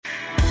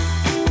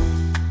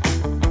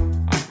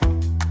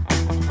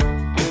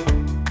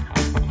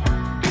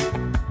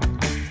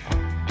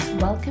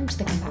to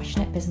the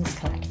Compassionate Business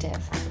Collective.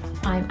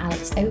 I'm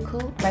Alex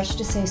Oakle,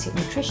 Registered Associate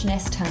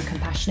Nutritionist turned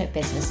Compassionate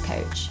Business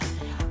Coach.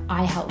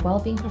 I help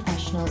wellbeing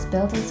professionals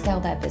build and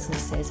scale their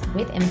businesses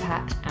with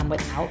impact and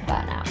without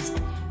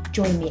burnout.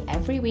 Join me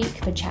every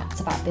week for chats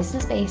about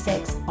business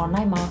basics,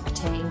 online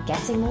marketing,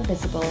 getting more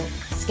visible,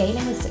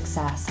 scaling with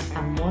success,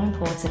 and more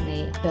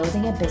importantly,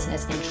 building a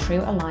business in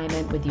true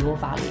alignment with your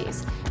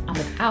values and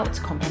without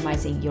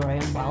compromising your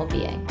own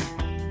well-being.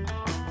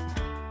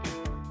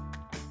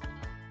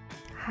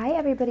 Hi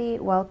everybody,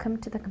 welcome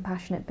to the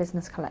Compassionate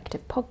Business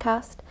Collective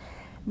podcast.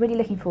 Really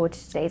looking forward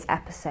to today's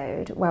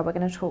episode where we're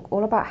going to talk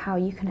all about how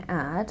you can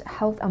add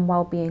health and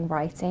well-being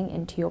writing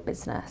into your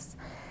business.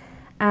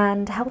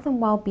 And health and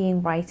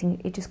well-being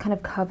writing, it just kind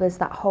of covers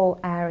that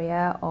whole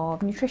area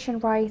of nutrition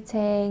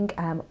writing,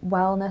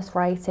 wellness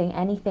writing,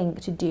 anything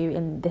to do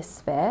in this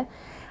sphere.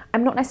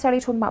 I'm not necessarily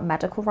talking about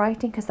medical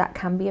writing because that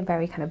can be a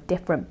very kind of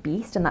different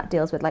beast, and that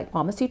deals with like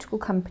pharmaceutical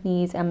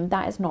companies, and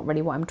that is not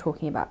really what I'm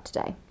talking about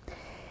today.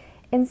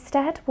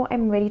 Instead, what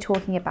I'm really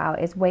talking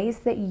about is ways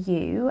that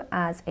you,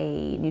 as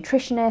a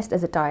nutritionist,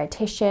 as a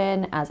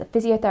dietitian, as a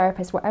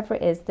physiotherapist, whatever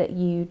it is that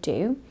you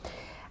do,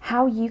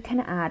 how you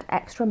can add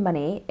extra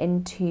money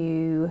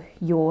into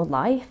your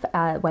life,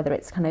 whether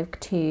it's kind of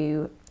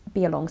to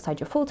be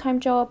alongside your full-time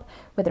job,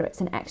 whether it's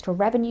an extra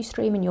revenue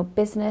stream in your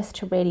business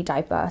to really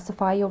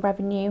diversify your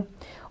revenue,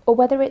 or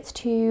whether it's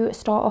to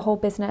start a whole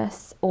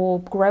business or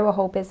grow a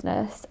whole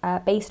business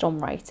based on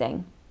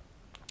writing.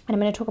 And I'm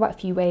going to talk about a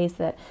few ways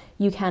that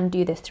you can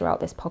do this throughout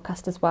this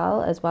podcast as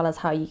well as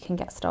how you can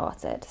get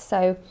started.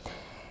 So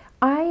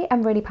I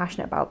am really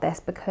passionate about this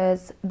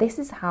because this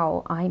is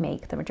how I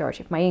make the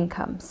majority of my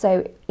income.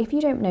 So if you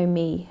don't know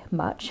me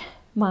much,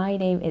 my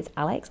name is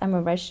Alex. I'm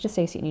a Registered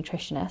Associate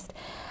Nutritionist,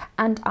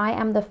 and I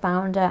am the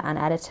founder and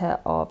editor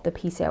of the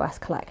PCOS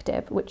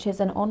Collective, which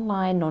is an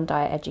online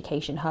non-diet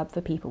education hub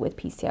for people with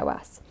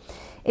PCOS.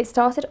 It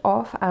started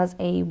off as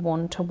a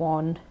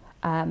one-to-one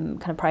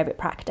kind of private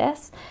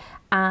practice,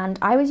 and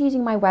I was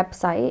using my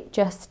website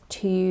just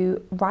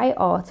to write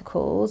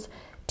articles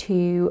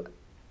to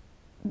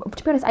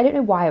be honest, I don't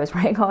know why I was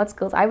writing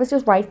articles. I was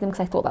just writing them because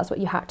I thought that's what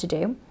you had to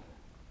do.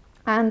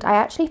 And I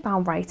actually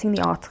found writing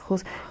the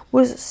articles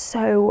was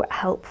so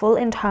helpful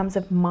in terms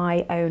of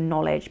my own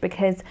knowledge,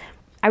 because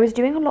I was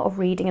doing a lot of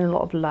reading and a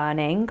lot of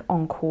learning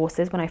on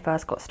courses when I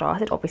first got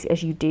started. Obviously,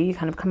 as you do, you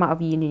kind of come out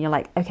of uni and you're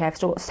like, okay, I've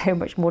still got so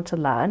much more to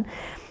learn.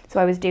 So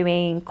I was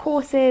doing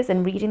courses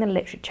and reading the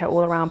literature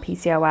all around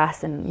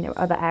PCOS and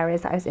other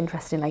areas that I was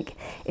interested in, like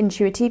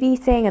intuitive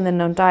eating and the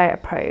non-diet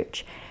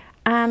approach.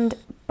 And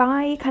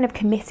by kind of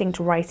committing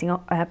to writing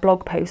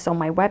blog posts on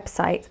my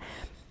website,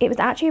 it was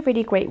actually a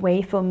really great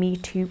way for me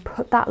to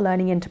put that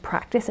learning into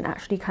practice and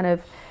actually kind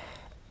of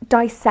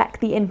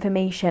dissect the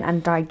information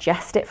and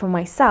digest it for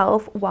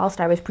myself whilst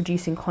I was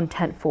producing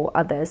content for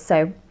others.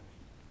 So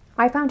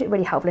I found it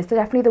really helpful. It's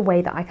definitely the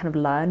way that I kind of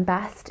learn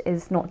best,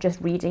 is not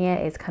just reading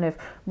it, is kind of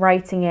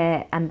writing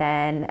it and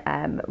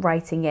then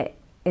writing it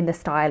in the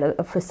style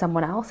of for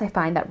someone else. I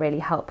find that really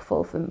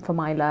helpful for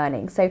my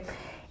learning. So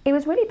it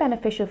was really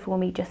beneficial for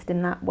me just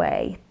in that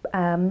way.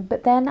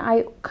 But then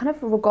I kind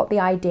of got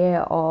the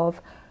idea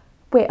of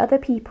where other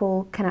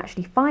people can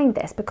actually find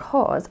this,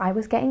 because I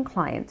was getting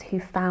clients who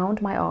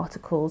found my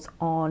articles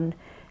on,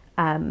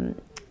 on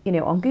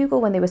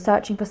Google when they were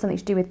searching for something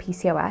to do with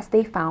PCOS.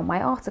 They found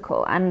my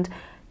article, and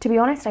to be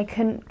honest, I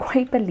couldn't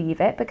quite believe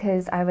it,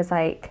 because I was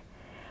like,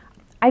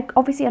 I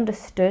obviously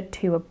understood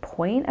to a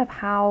point of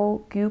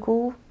how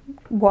Google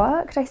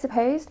worked, I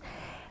suppose,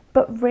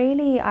 but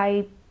really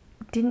I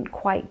didn't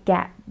quite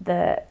get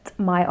that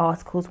my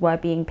articles were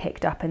being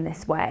picked up in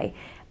this way.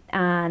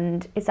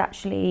 And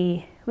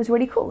it was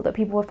really cool that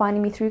people were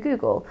finding me through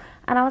Google.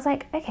 And I was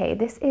like, okay,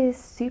 this is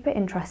super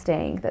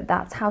interesting that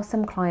that's how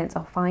some clients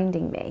are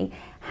finding me.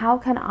 How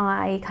can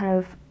I kind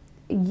of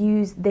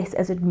use this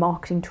as a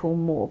marketing tool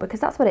more? Because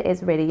that's what it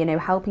is really,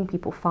 helping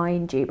people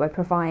find you by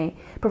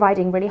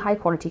providing really high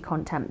quality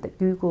content that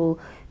Google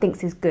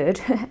thinks is good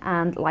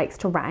and likes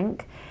to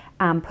rank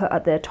and put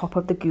at the top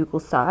of the Google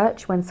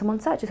search when someone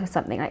searches for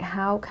something. Like,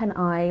 how can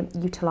I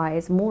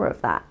utilize more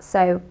of that?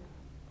 So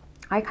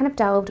I kind of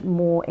delved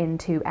more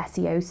into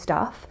SEO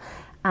stuff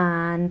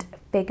and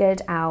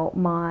figured out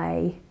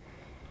my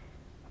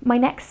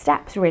next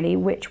steps really,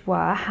 which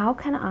were, how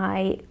can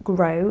I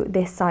grow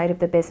this side of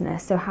the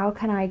business? So how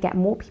can I get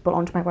more people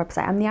onto my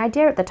website? And the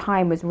idea at the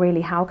time was really,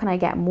 how can I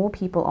get more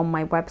people on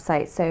my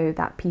website so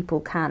that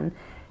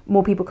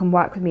more people can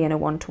work with me in a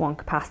one-to-one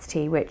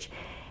capacity, which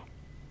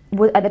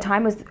at the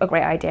time was a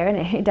great idea, and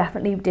it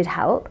definitely did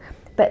help.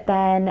 But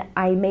then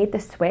I made the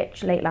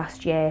switch late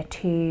last year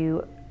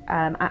to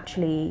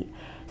actually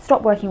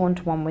stop working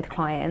one-to-one with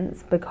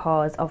clients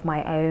because of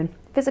my own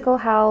physical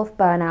health,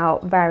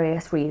 burnout,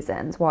 various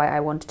reasons why I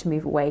wanted to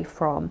move away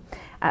from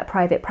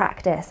private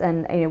practice.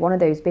 And one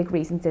of those big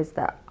reasons is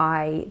that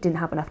I didn't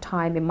have enough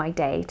time in my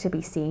day to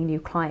be seeing new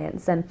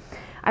clients. And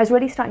I was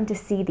really starting to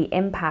see the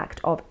impact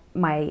of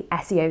my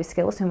SEO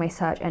skills, so my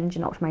search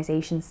engine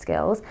optimization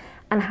skills,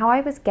 and how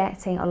I was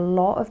getting a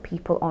lot of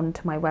people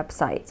onto my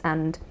website.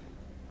 And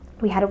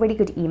we had a really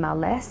good email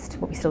list,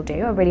 what we still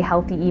do, a really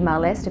healthy email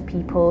list of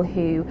people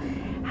who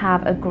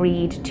have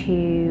agreed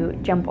to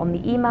jump on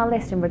the email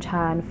list in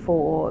return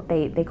for,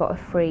 they got a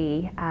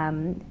free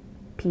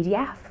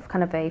PDF,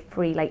 kind of a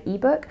free like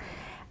ebook.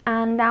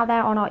 And now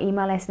they're on our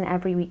email list, and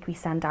every week we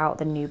send out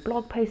the new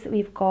blog posts that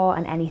we've got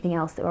and anything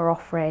else that we're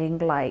offering,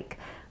 like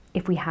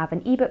if we have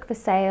an ebook for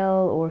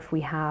sale or if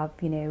we have,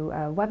 a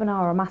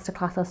webinar or a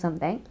masterclass or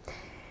something.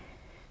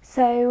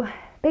 So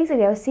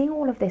basically I was seeing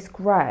all of this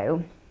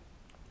grow,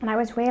 and I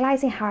was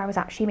realizing how I was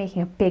actually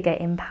making a bigger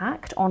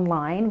impact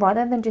online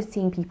rather than just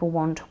seeing people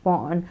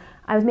one-to-one.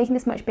 I was making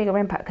this much bigger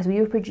impact because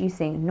we were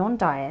producing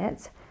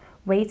non-diet,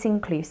 weight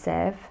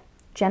inclusive,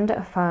 gender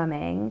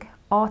affirming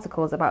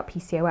articles about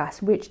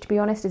PCOS, which to be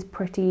honest is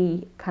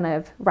pretty kind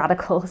of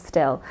radical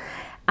still.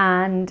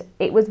 And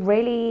it was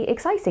really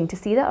exciting to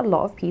see that a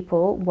lot of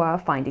people were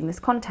finding this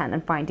content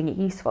and finding it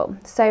useful.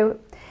 So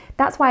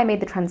that's why I made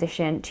the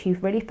transition to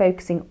really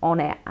focusing on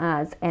it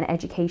as an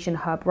education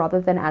hub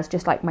rather than as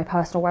just like my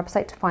personal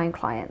website to find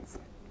clients.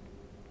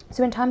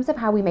 So in terms of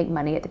how we make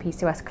money at the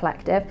PCOS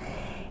Collective,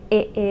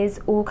 it is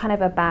all kind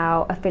of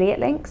about affiliate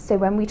links. So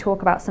when we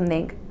talk about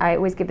something, I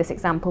always give this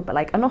example, but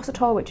like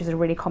inositol, which is a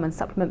really common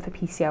supplement for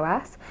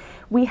PCOS,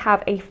 we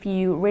have a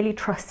few really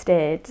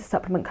trusted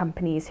supplement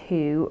companies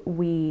who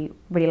we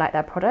really like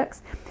their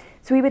products.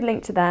 So we would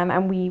link to them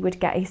and we would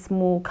get a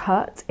small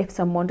cut if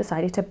someone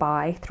decided to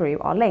buy through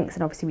our links.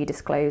 And obviously we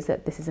disclose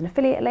that this is an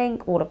affiliate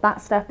link, all of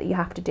that stuff that you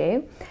have to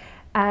do.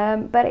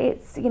 But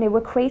it's,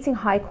 we're creating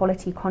high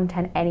quality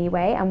content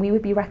anyway, and we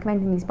would be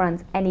recommending these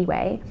brands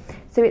anyway.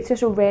 So it's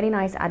just a really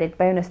nice added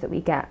bonus that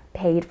we get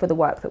paid for the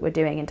work that we're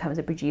doing in terms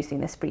of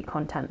producing this free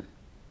content.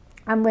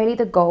 And really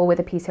the goal with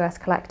the PCOS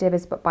Collective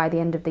is that by the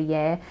end of the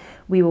year,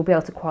 we will be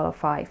able to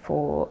qualify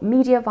for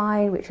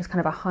Mediavine, which is kind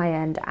of a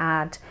high-end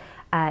ad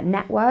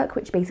network,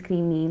 which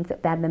basically means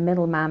that they're the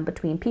middleman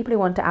between people who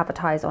want to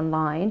advertise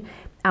online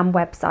and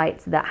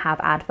websites that have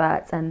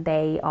adverts, and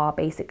they are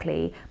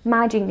basically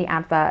managing the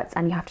adverts,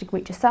 and you have to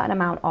reach a certain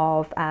amount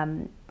of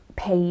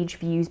page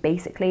views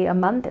basically a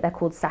month. They're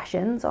called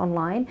sessions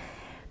online.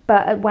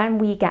 But when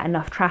we get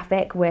enough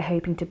traffic, we're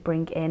hoping to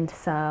bring in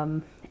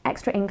some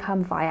extra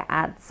income via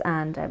ads,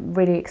 and I'm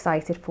really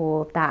excited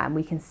for that. And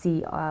we can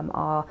see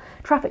our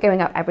traffic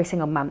going up every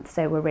single month.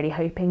 So we're really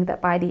hoping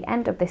that by the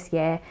end of this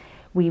year,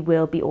 we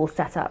will be all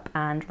set up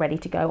and ready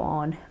to go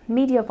on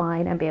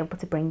Mediavine and be able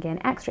to bring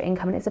in extra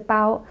income. And it's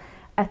about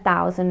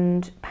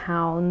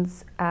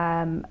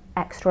 £1,000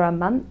 extra a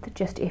month,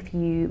 just if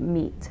you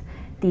meet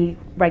the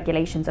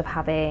regulations of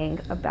having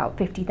about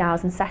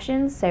 50,000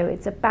 sessions. So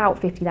it's about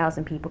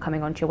 50,000 people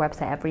coming onto your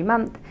website every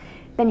month.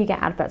 Then you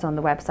get adverts on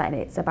the website, and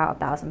it's about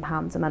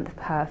 £1,000 a month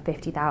per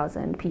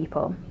 50,000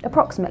 people,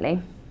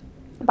 approximately.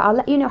 But I'll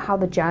let you know how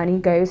the journey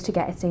goes to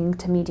getting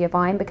to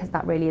Mediavine, because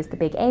that really is the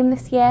big aim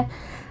this year.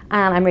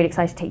 And I'm really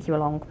excited to take you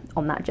along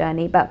on that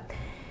journey. But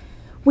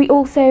we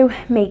also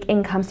make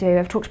income. So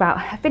I've talked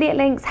about affiliate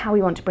links, how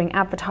we want to bring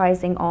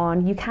advertising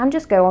on. You can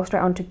just go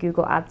straight onto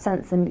Google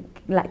AdSense and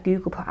let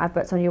Google put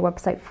adverts on your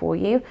website for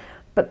you.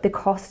 But the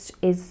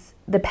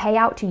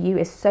payout to you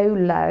is so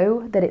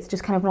low that it's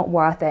just kind of not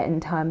worth it in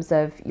terms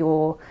of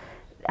your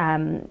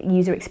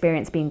user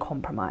experience being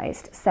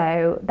compromised.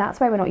 So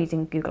that's why we're not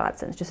using Google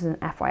AdSense, just as an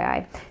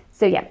FYI.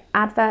 So yeah,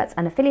 adverts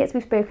and affiliates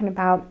we've spoken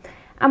about.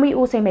 And we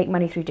also make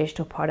money through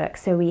digital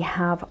products. So we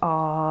have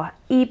our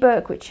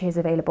ebook, which is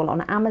available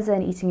on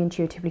Amazon, Eating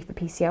Intuitively for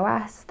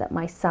PCOS, that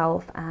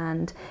myself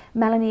and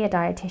Melanie, a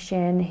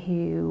dietitian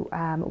who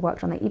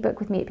worked on the ebook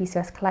with me at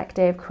PCOS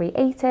Collective,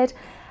 created.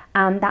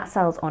 And that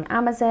sells on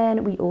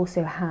Amazon. We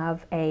also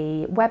have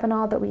a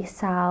webinar that we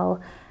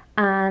sell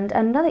and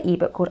another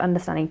ebook called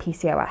Understanding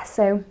PCOS.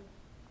 So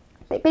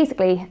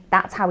basically,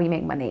 that's how we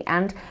make money.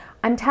 And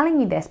I'm telling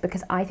you this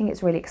because I think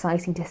it's really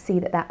exciting to see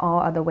that there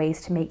are other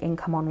ways to make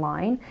income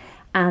online,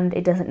 and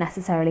it doesn't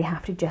necessarily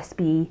have to just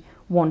be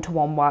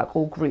one-to-one work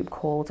or group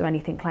calls or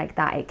anything like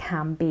that. It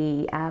can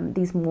be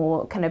these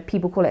more kind of,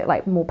 people call it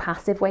like more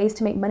passive ways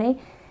to make money.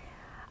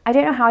 I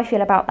don't know how I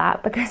feel about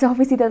that, because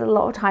obviously there's a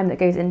lot of time that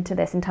goes into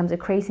this in terms of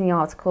creating the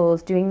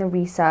articles, doing the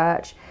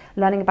research,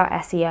 learning about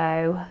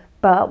SEO.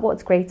 But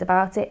what's great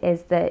about it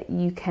is that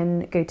you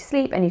can go to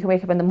sleep and you can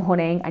wake up in the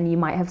morning and you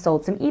might have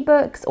sold some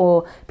ebooks,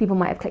 or people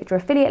might have clicked your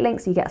affiliate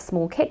links, so you get a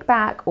small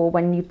kickback. Or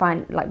when we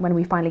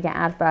finally get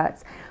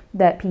adverts,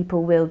 that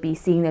people will be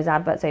seeing those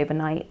adverts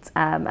overnight.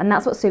 And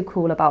that's what's so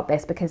cool about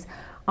this, because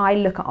I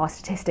look at our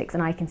statistics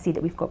and I can see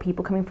that we've got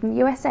people coming from the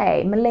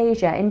USA,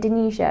 Malaysia,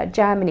 Indonesia,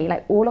 Germany,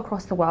 like all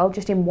across the world.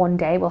 Just in one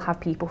day, we'll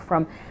have people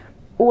from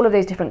all of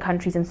those different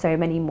countries and so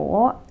many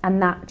more.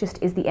 And that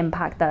just is the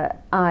impact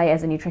that I,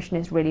 as a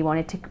nutritionist, really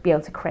wanted to be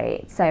able to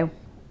create. So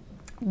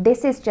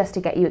this is just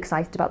to get you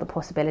excited about the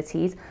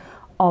possibilities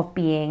of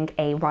being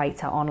a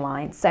writer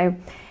online. So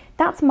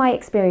that's my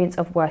experience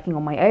of working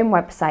on my own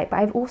website, but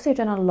I've also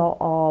done a lot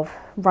of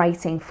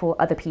writing for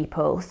other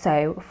people.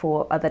 So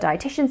for other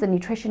dietitians and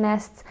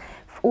nutritionists,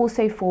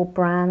 also for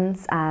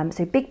brands,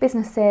 so big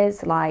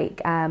businesses,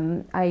 like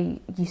I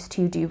used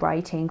to do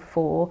writing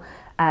for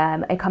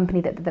a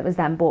company that was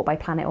then bought by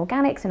Planet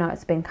Organic. So now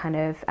it's been kind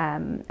of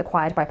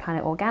acquired by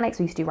Planet Organic.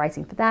 So I used to do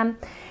writing for them.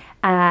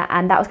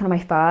 And that was kind of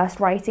my first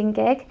writing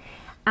gig.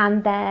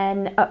 And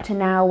then up to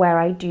now, where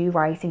I do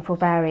writing for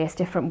various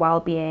different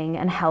wellbeing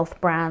and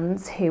health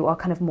brands who are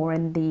kind of more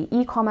in the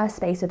e-commerce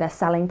space, so they're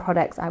selling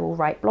products. I will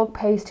write blog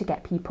posts to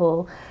get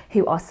people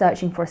who are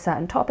searching for a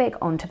certain topic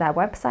onto their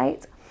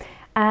website.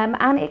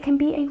 And it can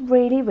be a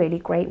really, really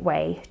great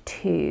way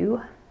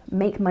to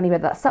make money,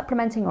 whether that's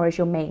supplementing or as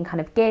your main kind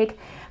of gig.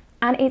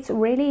 And it's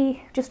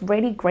really just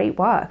really great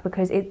work,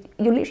 because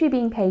you're literally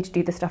being paid to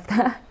do the stuff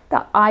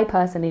that I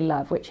personally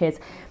love, which is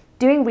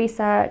doing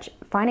research,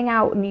 finding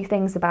out new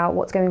things about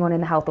what's going on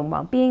in the health and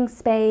well-being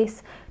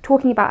space,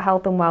 talking about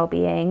health and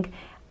well-being,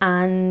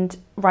 and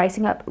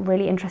writing up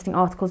really interesting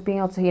articles, being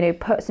able to,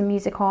 put some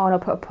music on or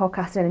put a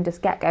podcast in and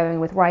just get going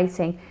with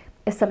writing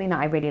is something that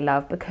I really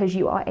love, because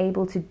you are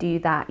able to do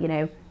that,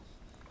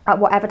 at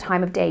whatever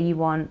time of day you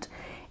want,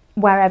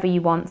 wherever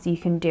you want. So you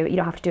can do it, you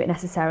don't have to do it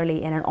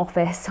necessarily in an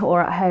office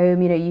or at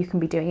home. You can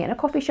be doing it in a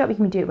coffee shop, you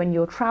can do it when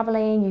you're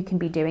traveling, you can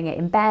be doing it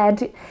in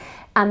bed.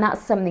 And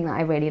that's something that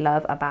I really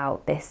love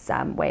about this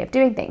way of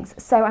doing things.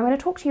 So I'm going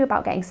to talk to you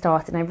about getting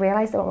started. And I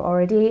realised that we're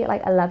already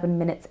like 11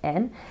 minutes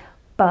in,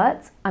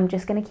 but I'm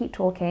just going to keep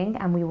talking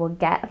and we will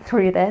get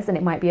through this, and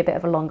it might be a bit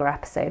of a longer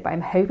episode, but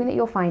I'm hoping that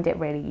you'll find it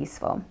really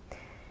useful.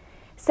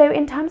 So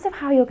in terms of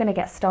how you're going to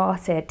get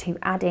started to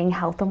adding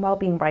health and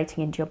wellbeing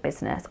writing into your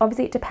business,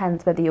 obviously it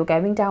depends whether you're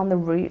going down the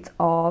route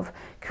of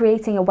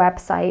creating a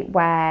website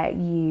where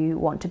you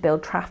want to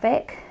build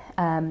traffic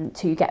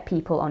to get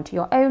people onto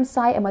your own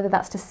site, and whether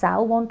that's to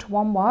sell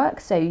one-to-one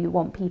work. So you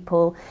want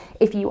people,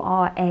 if you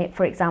are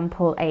for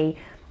example, a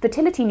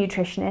fertility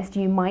nutritionist,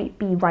 you might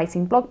be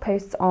writing blog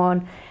posts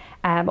on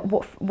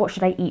what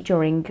should I eat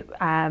during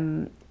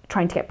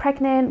trying to get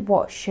pregnant,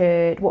 what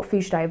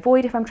food should I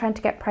avoid if I'm trying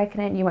to get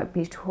pregnant. You might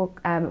be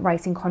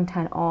writing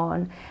content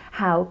on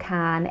how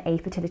can a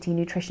fertility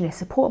nutritionist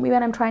support me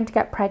when I'm trying to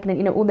get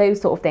pregnant, all those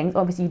sort of things.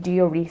 Obviously you do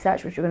your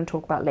research, which we're going to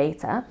talk about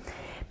later,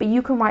 but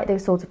you can write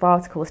those sorts of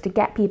articles to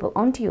get people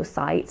onto your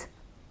site,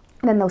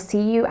 and then they'll see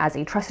you as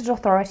a trusted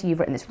authority. You've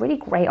written this really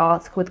great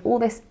article with all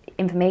this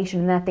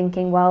information, and they're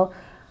thinking, well,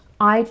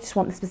 I just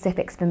want the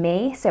specifics for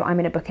me, so I'm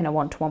going to book in a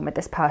one-to-one with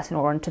this person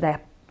or onto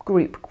their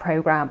group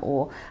program,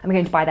 or I'm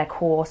going to buy their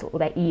course or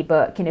their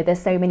ebook.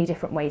 There's so many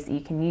different ways that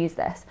you can use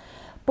this.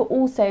 But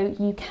also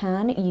you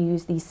can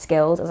use these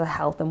skills as a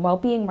health and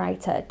wellbeing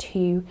writer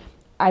to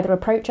either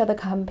approach other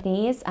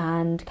companies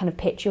and kind of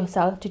pitch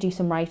yourself to do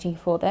some writing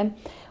for them,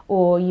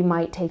 or you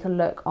might take a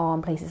look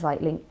on places like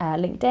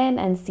LinkedIn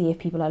and see if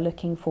people are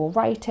looking for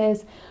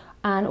writers.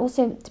 And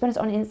also, to be honest,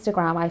 on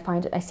Instagram,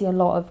 I see a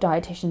lot of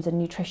dietitians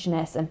and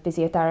nutritionists and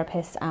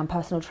physiotherapists and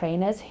personal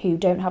trainers who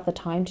don't have the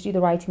time to do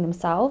the writing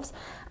themselves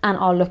and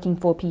are looking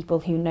for people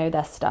who know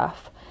their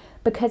stuff.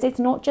 Because it's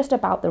not just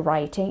about the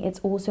writing, it's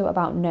also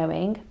about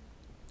knowing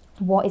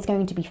what is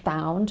going to be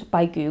found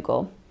by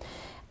Google.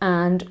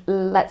 And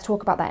let's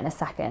talk about that in a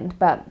second.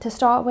 But to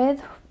start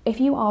with, if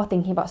you are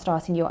thinking about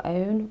starting your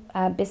own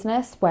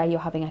business where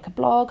you're having like a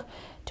blog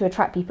to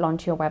attract people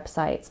onto your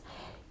website,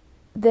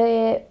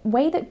 the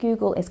way that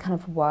Google is kind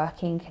of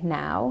working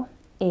now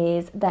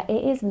is that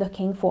it is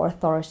looking for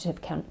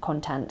authoritative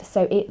content.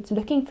 So it's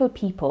looking for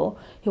people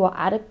who are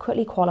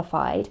adequately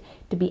qualified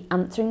to be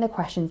answering the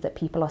questions that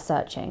people are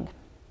searching.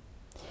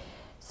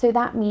 So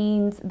that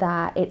means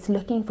that it's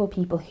looking for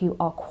people who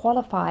are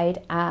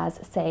qualified as,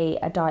 say,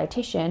 a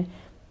dietitian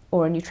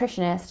or a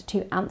nutritionist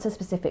to answer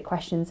specific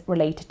questions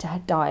related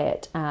to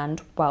diet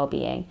and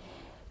well-being.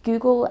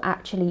 Google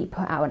actually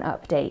put out an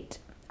update,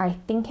 I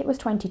think it was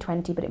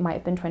 2020, but it might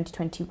have been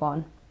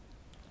 2021.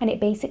 And it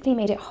basically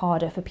made it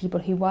harder for people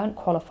who weren't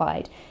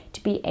qualified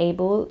to be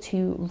able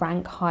to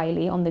rank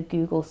highly on the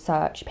Google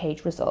search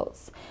page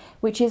results,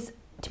 which is,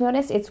 to be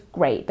honest, it's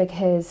great,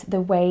 because the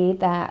way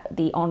that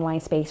the online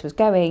space was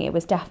going, it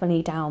was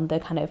definitely down the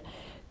kind of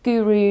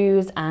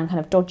gurus and kind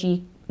of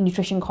dodgy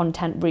nutrition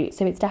content route.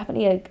 So it's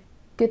definitely a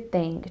good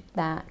thing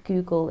that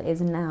Google is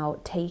now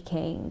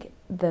taking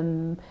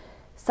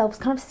themselves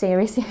kind of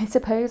seriously, I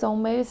suppose,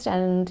 almost,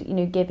 and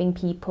giving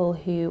people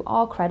who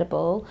are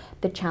credible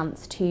the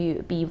chance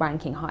to be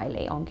ranking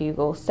highly on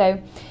Google.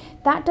 So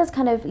that does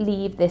kind of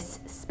leave this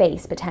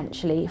space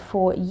potentially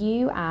for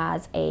you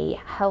as a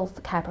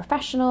healthcare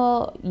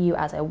professional, you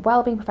as a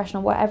wellbeing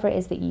professional, whatever it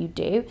is that you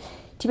do,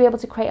 to be able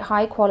to create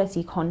high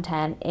quality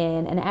content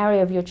in an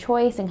area of your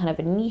choice and kind of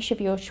a niche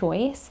of your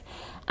choice,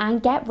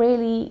 and get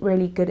really,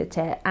 really good at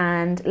it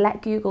and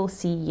let Google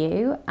see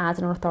you as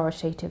an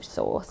authoritative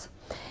source.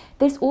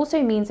 This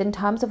also means, in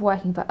terms of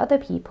working for other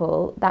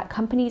people, that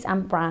companies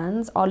and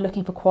brands are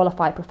looking for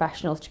qualified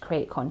professionals to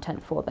create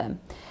content for them,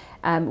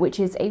 which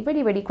is a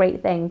really, really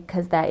great thing,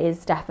 because there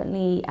is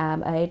definitely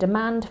a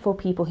demand for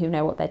people who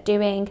know what they're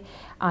doing,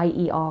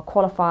 i.e. are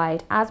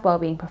qualified as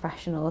wellbeing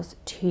professionals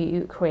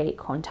to create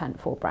content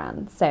for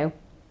brands. So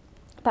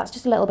that's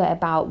just a little bit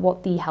about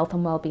what the health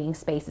and wellbeing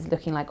space is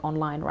looking like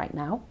online right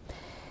now.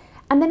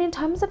 And then in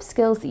terms of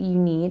skills that you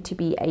need to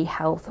be a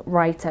health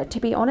writer, to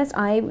be honest,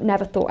 I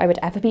never thought I would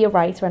ever be a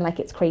writer, and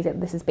like it's crazy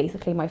that this is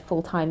basically my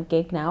full-time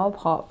gig now,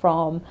 apart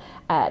from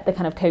the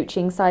kind of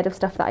coaching side of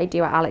stuff that I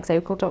do at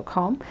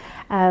alexokel.com.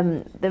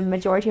 The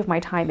majority of my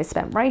time is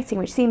spent writing,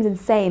 which seems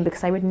insane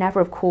because I would never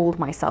have called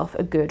myself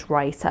a good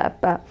writer.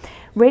 But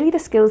really the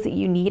skills that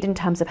you need in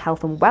terms of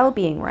health and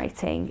well-being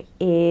writing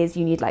is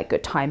you need like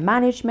good time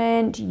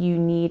management, you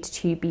need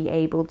to be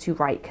able to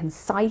write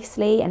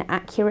concisely and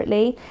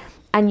accurately,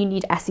 and you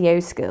need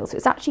SEO skills. So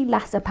it's actually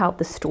less about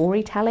the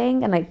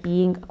storytelling and like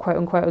being quote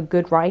unquote a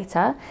good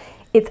writer.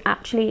 It's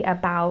actually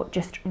about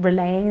just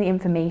relaying the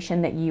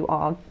information that you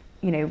are,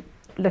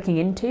 looking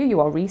into, you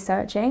are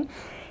researching,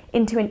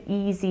 into an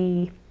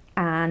easy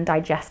and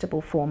digestible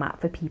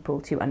format for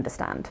people to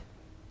understand.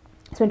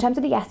 So in terms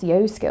of the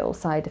SEO skills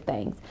side of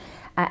things,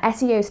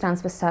 SEO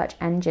stands for search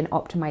engine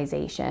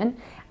optimization,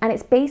 and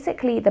it's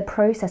basically the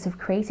process of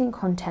creating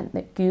content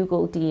that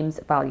Google deems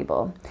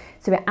valuable.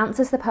 So it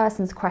answers the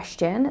person's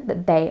question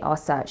that they are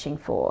searching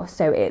for.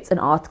 So it's an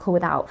article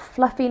without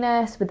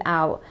fluffiness,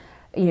 without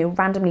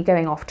randomly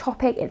going off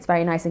topic. It's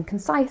very nice and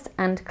concise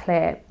and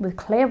clear, with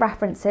clear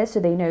references so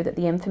they know that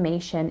the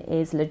information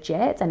is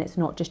legit and it's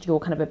not just your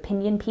kind of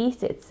opinion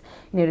piece. It's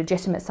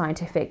legitimate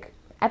scientific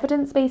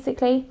evidence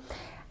basically.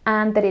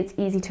 And that it's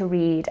easy to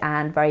read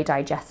and very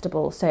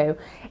digestible. So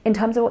in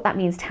terms of what that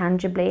means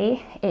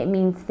tangibly, it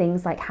means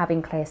things like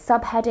having clear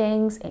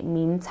subheadings, it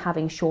means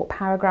having short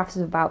paragraphs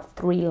of about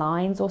 3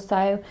 lines or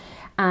so,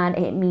 and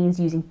it means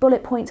using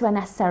bullet points where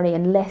necessary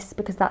and lists,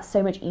 because that's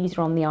so much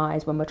easier on the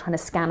eyes when we're trying to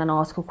scan an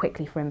article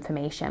quickly for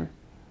information.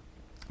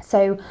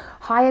 So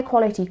higher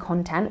quality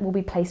content will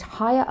be placed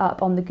higher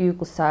up on the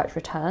Google search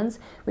returns,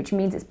 which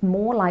means it's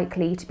more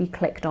likely to be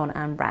clicked on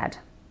and read.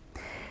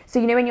 So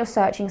when you're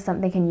searching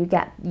something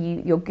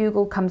and your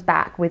Google comes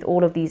back with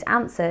all of these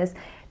answers,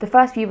 the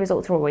first few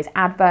results are always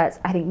adverts.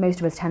 I think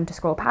most of us tend to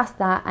scroll past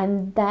that,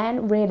 and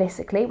then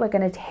realistically we're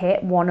going to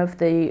hit one of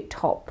the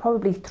top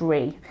probably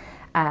 3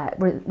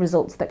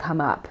 results that come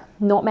up.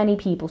 Not many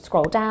people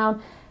scroll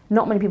down,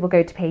 not many people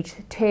go to page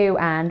 2,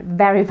 and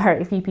very,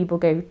 very few people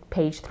go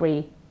page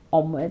 3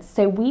 onwards.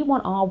 So we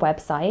want our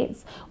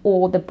websites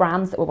or the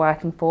brands that we're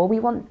working for, we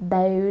want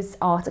those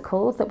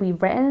articles that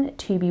we've written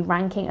to be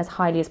ranking as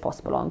highly as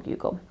possible on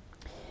Google.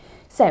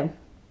 So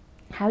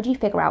how do you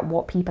figure out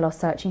what people are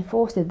searching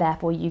for, so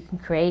therefore you can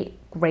create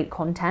great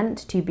content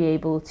to be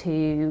able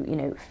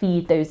to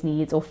feed those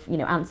needs or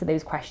answer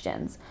those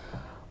questions?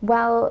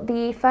 Well,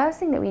 the first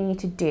thing that we need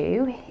to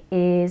do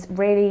is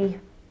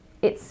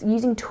it's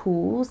using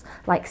tools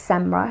like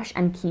SEMrush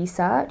and Key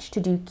Search to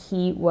do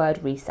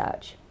keyword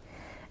research.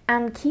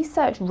 And Key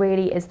Search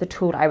really is the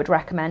tool I would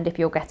recommend if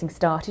you're getting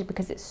started,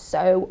 because it's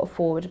so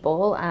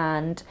affordable,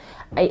 and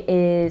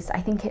I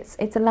think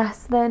it's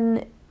less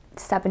than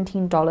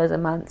 $17 a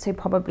month, so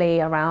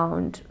probably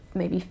around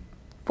maybe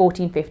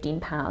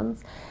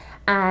 £14-15.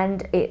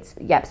 And it's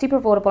super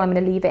affordable. I'm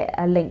going to leave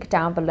a link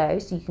down below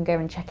so you can go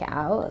and check it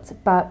out.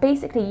 But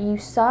basically you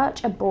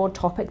search a broad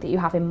topic that you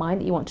have in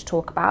mind that you want to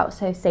talk about.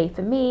 So say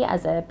for me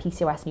as a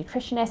PCOS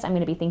nutritionist, I'm going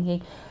to be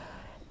thinking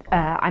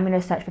I'm going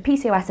to search for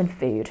PCOS and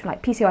food,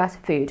 like PCOS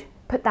food,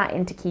 put that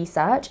into Key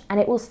Search, and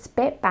it will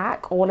spit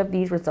back all of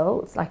these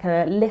results, like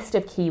a list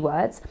of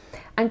keywords.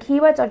 And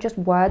keywords are just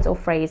words or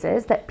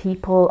phrases that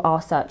people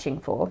are searching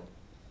for.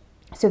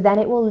 So then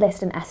it will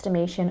list an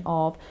estimation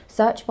of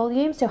search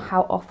volume, so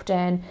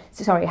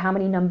how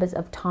many numbers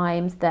of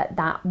times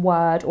that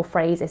word or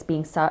phrase is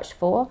being searched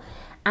for,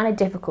 and a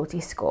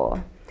difficulty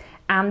score.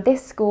 And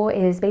this score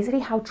is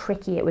basically how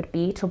tricky it would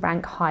be to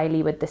rank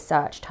highly with the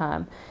search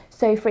term.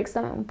 So for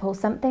example,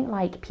 something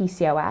like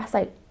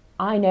PCOS,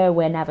 I know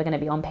we're never going to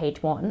be on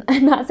page 1,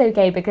 and that's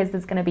okay, because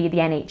there's going to be the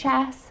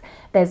NHS,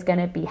 there's going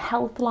to be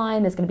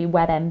Healthline, there's going to be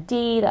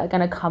WebMD that are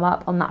going to come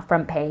up on that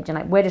front page,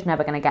 and we're just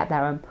never going to get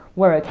there, and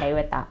we're okay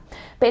with that.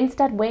 But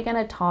instead, we're going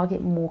to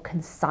target more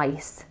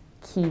concise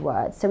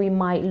keywords. So we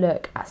might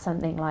look at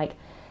something like,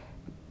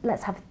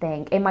 let's have a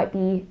think, it might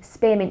be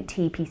spearmint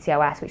tea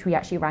PCOS, which we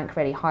actually rank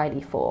really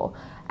highly for.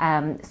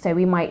 So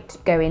we might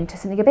go into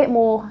something a bit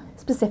more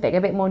specific,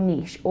 a bit more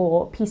niche,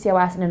 or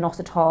PCOS and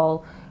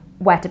inositol,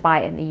 where to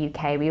buy it in the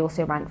UK. We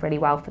also rank really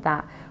well for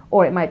that.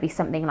 Or it might be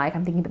something like,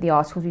 I'm thinking about the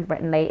articles we've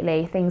written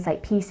lately, things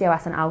like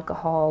PCOS and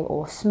alcohol,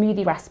 or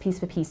smoothie recipes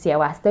for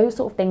PCOS. Those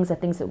sort of things are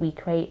things that we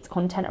create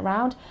content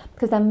around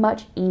because they're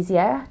much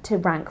easier to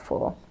rank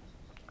for.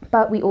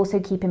 But we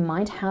also keep in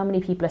mind how many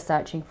people are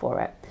searching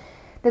for it.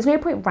 There's no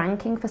point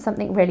ranking for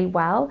something really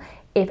well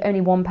if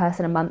only one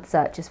person a month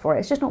searches for it.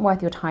 It's just not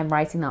worth your time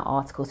writing that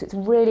article. So it's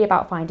really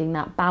about finding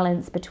that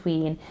balance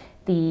between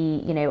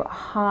the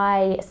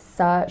high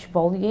search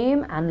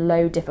volume and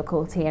low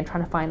difficulty, and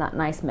trying to find that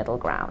nice middle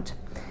ground.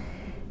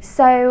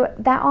 So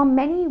there are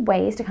many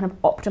ways to kind of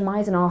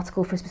optimize an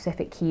article for a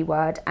specific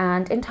keyword.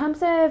 And in terms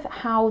of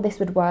how this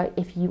would work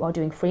if you are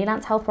doing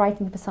freelance health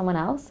writing for someone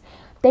else,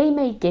 they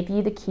may give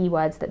you the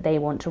keywords that they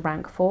want to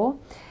rank for.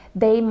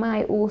 They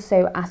might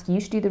also ask you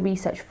to do the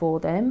research for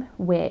them,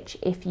 which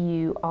if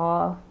you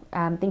are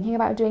thinking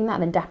about doing that,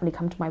 then definitely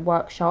come to my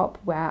workshop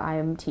where I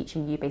am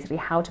teaching you basically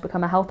how to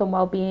become a health and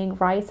wellbeing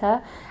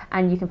writer.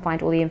 And you can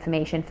find all the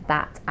information for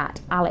that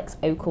at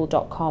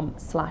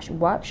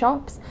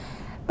alexokel.com/workshops.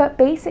 But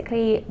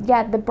basically,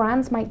 yeah, the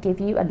brands might give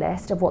you a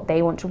list of what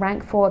they want to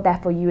rank for.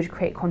 Therefore, you would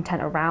create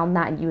content around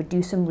that, and you would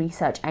do some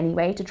research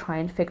anyway to try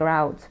and figure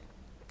out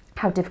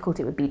how difficult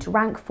it would be to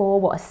rank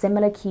for, what are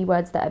similar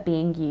keywords that are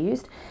being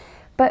used.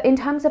 But in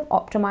terms of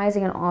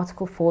optimizing an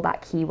article for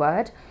that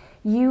keyword,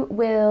 the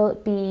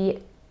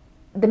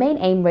main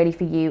aim really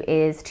for you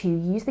is to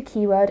use the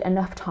keyword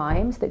enough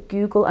times that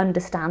Google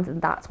understands that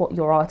that's what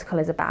your article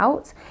is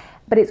about.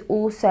 But it's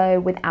also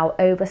without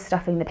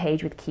overstuffing the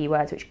page with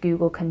keywords, which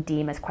Google can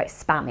deem as quite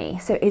spammy.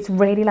 So it's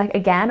really like,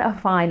 again, a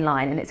fine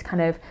line, and it's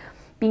kind of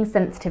being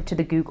sensitive to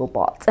the Google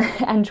bot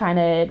and trying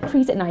to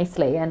treat it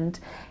nicely and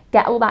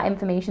get all that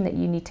information that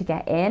you need to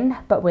get in,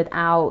 but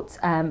without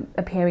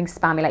appearing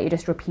spammy, like you're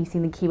just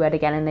repeating the keyword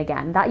again and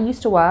again. That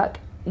used to work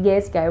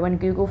years ago when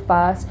Google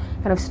first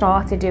kind of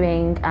started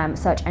doing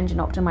search engine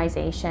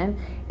optimization.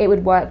 It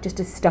would work just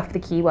to stuff the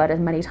keyword as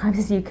many times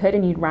as you could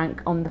and you'd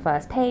rank on the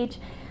first page.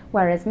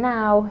 Whereas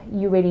now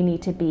you really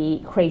need to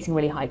be creating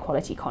really high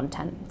quality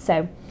content.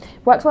 So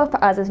works well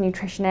for us as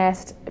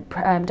nutritionists,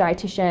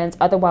 dietitians,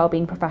 other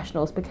wellbeing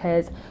professionals,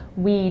 because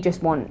we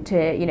just want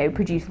to,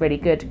 produce really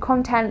good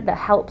content that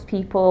helps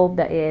people,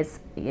 that is,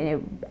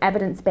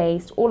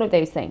 evidence-based, all of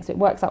those things. So it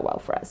works out well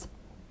for us.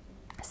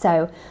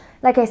 So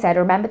like I said,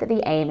 remember that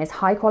the aim is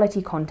high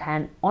quality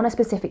content on a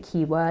specific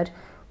keyword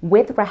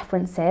with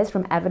references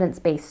from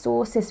evidence-based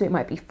sources. So it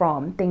might be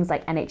from things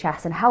like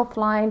NHS and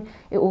Healthline.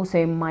 It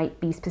also might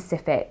be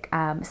specific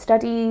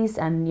studies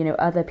and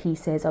other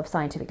pieces of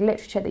scientific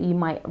literature that you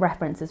might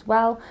reference as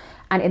well.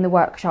 And in the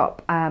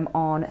workshop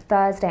on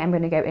Thursday, I'm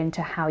going to go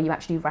into how you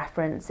actually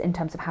reference in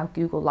terms of how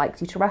Google likes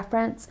you to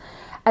reference,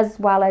 as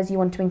well as you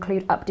want to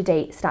include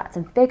up-to-date stats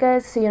and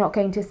figures. So you're not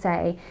going to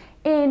say,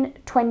 in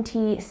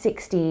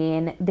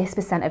 2016, this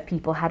 % of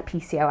people had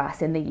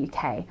PCOS in the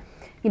UK.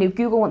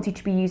 Google wants you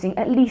to be using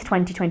at least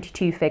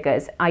 2022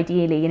 figures,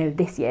 ideally,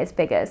 this year's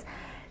figures.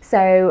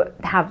 So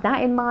have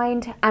that in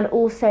mind. And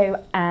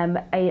also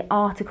an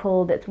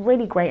article that's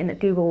really great and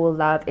that Google will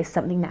love is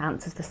something that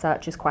answers the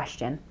searcher's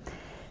question.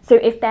 So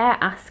if they're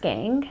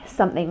asking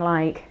something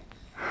like,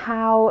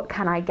 how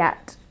can I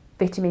get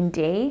vitamin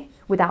D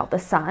without the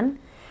sun?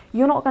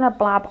 You're not going to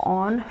blab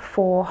on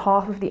for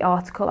half of the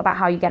article about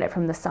how you get it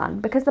from the sun,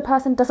 because the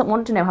person doesn't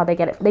want to know how they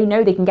get it. They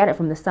know they can get it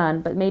from the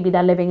sun, but maybe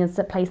they're living in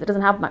a place that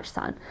doesn't have much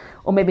sun,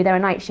 or maybe they're a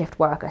night shift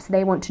worker. So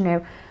they want to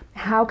know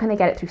how can they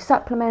get it through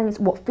supplements,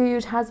 what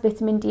food has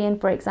vitamin D in,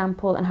 for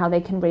example, and how they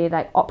can really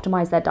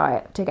optimize their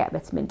diet to get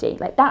vitamin D.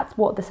 That's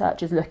what the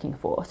searcher is looking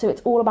for. So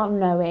it's all about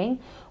knowing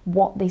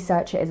what the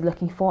searcher is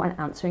looking for and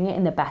answering it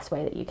in the best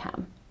way that you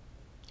can.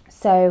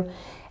 So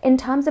in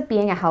terms of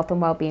being a health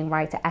and wellbeing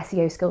writer,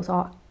 SEO skills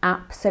are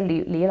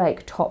absolutely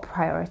top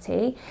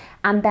priority.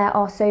 And there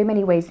are so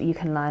many ways that you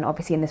can learn.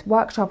 Obviously in this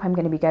workshop, I'm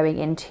going to be going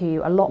into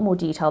a lot more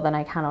detail than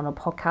I can on a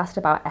podcast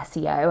about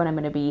SEO. And I'm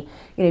going to be,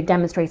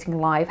 demonstrating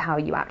live how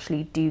you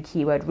actually do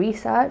keyword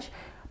research,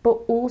 but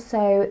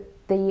also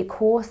the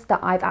course that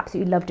I've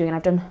absolutely loved doing, and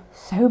I've done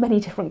so many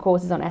different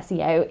courses on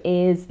SEO,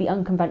 is the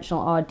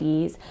Unconventional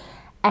RD's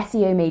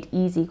SEO Made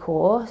Easy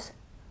course.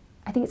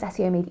 I think it's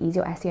SEO Made Easy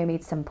or SEO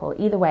Made Simple.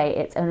 Either way,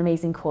 it's an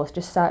amazing course.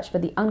 Just search for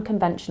the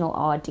Unconventional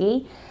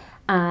RD.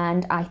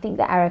 And I think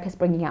that Erica's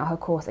bringing out her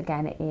course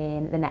again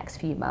in the next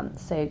few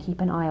months. So keep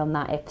an eye on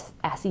that if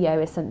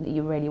SEO is something that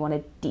you really want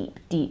to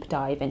deep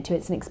dive into.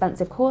 It's an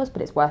expensive course,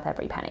 but it's worth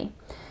every penny.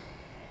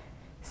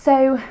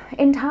 So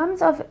in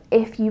terms of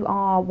if you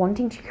are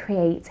wanting to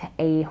create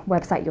a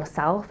website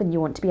yourself and you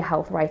want to be a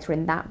health writer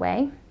in that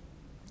way,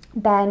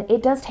 then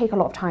it does take a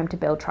lot of time to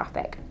build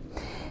traffic.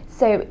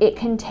 So it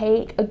can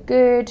take a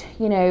good,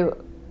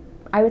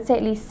 I would say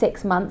at least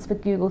 6 months for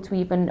Google to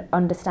even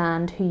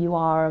understand who you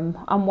are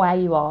and where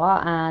you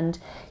are. And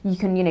you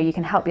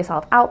can help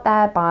yourself out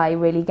there by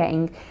really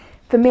getting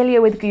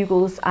familiar with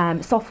Google's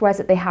softwares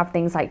that they have,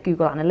 things like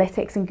Google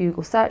Analytics and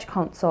Google Search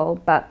Console.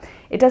 But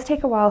it does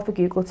take a while for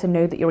Google to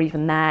know that you're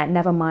even there.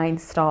 Never mind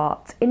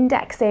start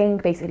indexing,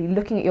 basically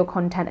looking at your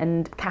content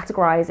and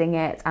categorizing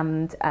it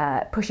and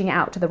pushing it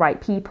out to the right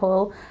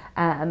people.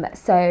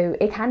 So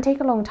it can take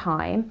a long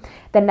time.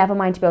 Then never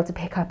mind to be able to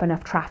pick up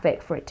enough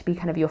traffic for it to be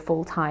kind of your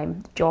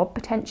full-time job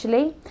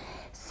potentially.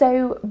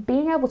 So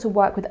being able to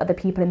work with other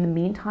people in the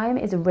meantime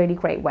is a really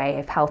great way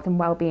if health and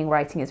wellbeing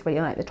writing is really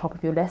at the top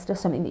of your list or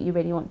something that you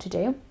really want to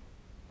do.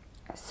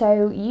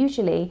 So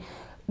usually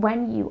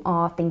when you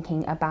are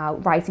thinking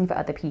about writing for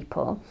other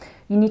people,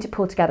 you need to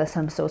pull together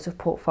some sort of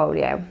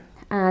portfolio.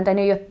 And I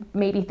know you're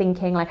maybe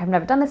thinking, I've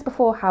never done this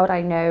before. How would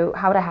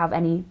I have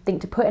anything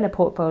to put in a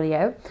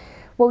portfolio?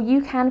 Well,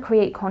 you can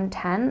create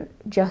content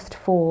just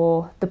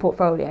for the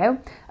portfolio,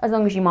 as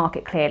long as you mark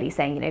it clearly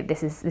saying,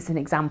 this is an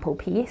example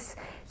piece.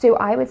 So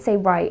I would say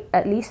write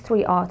at least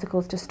 3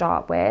 articles to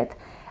start with.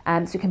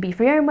 So it can be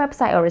for your own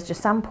website or as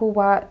just sample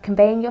work,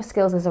 conveying your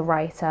skills as a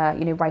writer,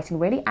 writing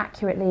really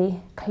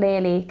accurately,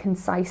 clearly,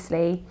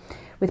 concisely,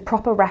 with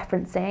proper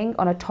referencing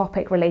on a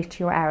topic related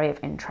to your area of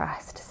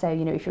interest. So,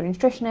 if you're a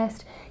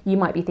nutritionist, you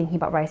might be thinking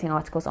about writing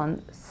articles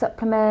on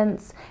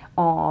supplements,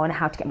 on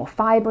how to get more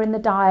fibre in the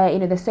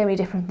diet. There's so many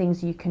different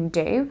things you can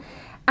do,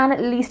 and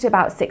at least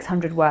about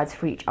 600 words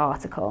for each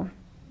article.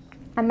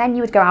 And then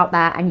you would go out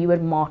there and you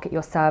would market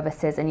your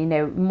services,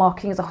 and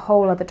marketing is a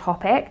whole other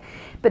topic,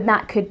 but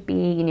that could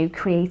be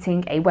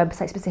creating a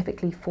website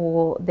specifically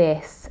for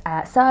this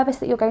service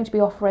that you're going to be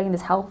offering,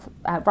 this health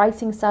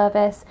writing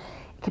service.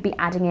 It could be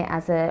adding it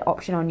as an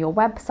option on your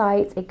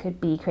website. It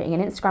could be creating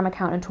an Instagram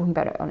account and talking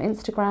about it on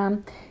Instagram.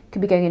 It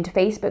could be going into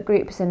Facebook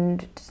groups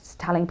and just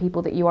telling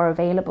people that you are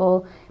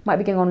available. It might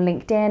be going on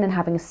LinkedIn and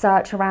having a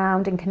search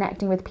around and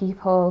connecting with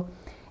people.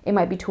 It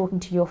might be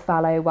talking to your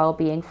fellow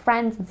wellbeing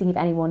friends and seeing if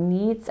anyone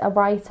needs a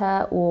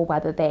writer or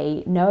whether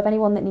they know of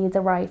anyone that needs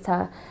a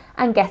writer,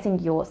 and getting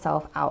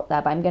yourself out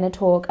there. But I'm going to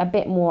talk a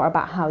bit more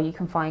about how you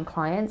can find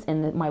clients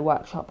in my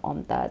workshop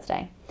on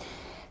Thursday.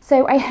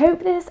 So I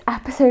hope this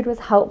episode was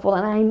helpful,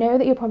 and I know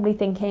that you're probably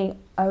thinking,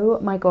 oh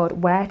my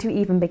God, where to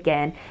even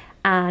begin?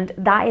 And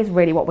that is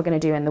really what we're going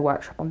to do in the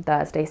workshop on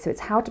Thursday. So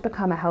it's how to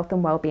become a health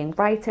and wellbeing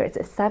writer. It's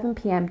at 7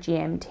 p.m.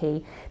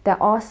 GMT.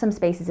 There are some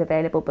spaces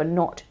available, but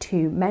not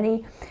too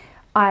many.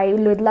 I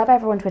would love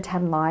everyone to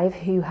attend live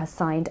who has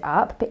signed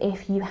up, but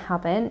if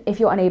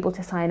you're unable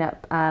to sign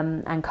up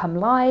and come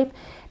live,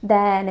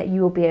 then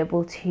you will be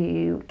able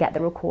to get the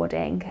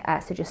recording.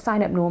 So just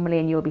sign up normally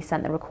and you'll be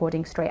sent the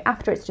recording straight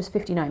after. It's just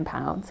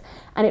 £59,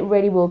 and it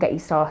really will get you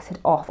started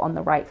off on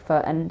the right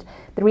foot. And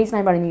the reason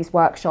I'm running these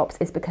workshops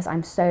is because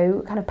I'm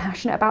so kind of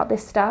passionate about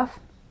this stuff.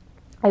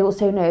 I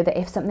also know that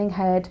if something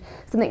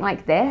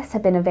like this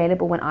had been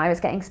available when I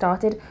was getting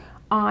started,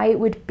 I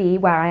would be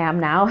where I am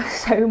now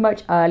so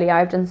much earlier.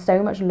 I've done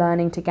so much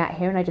learning to get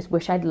here, and I just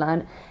wish I'd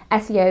learned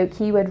SEO,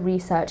 keyword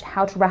research,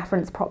 how to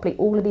reference properly,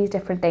 all of these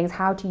different things,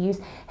 how to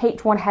use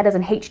H1 headers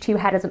and H2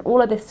 headers and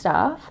all of this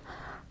stuff.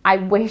 I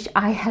wish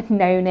I had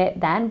known it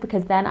then,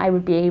 because then I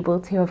would be able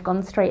to have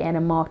gone straight in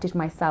and marketed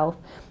myself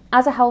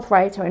as a health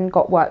writer and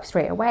got work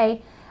straight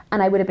away,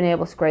 and I would have been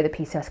able to grow the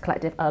PCOS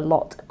Collective a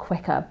lot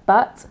quicker.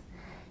 But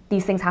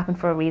these things happen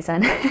for a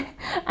reason.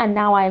 And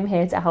now I'm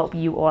here to help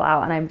you all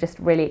out, and I'm just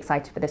really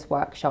excited for this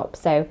workshop.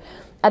 So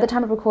at the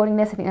time of recording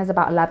this, I think there's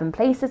about 11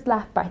 places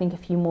left, but I think a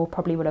few more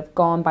probably will have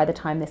gone by the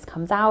time this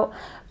comes out.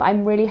 But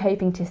I'm really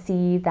hoping to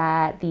see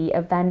that the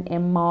event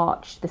in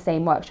March, the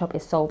same workshop,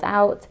 is sold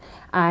out.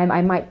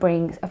 I might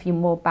bring a few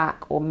more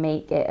back or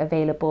make it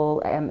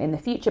available in the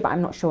future, but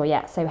I'm not sure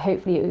yet. So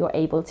hopefully you're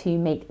able to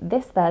make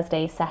this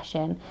Thursday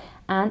session,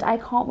 and I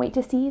can't wait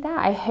to see you there.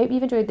 I hope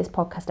you've enjoyed this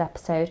podcast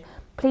episode.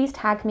 Please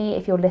tag me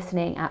if you're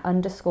listening at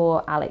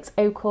 _Alex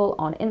Oakle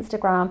on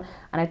Instagram,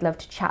 and I'd love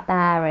to chat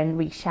there and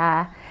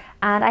reshare.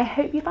 And I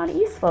hope you found it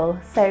useful.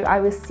 So I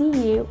will see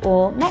you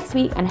all next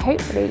week, and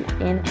hopefully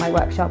in my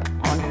workshop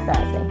on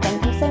Thursday.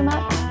 Thank you so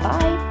much.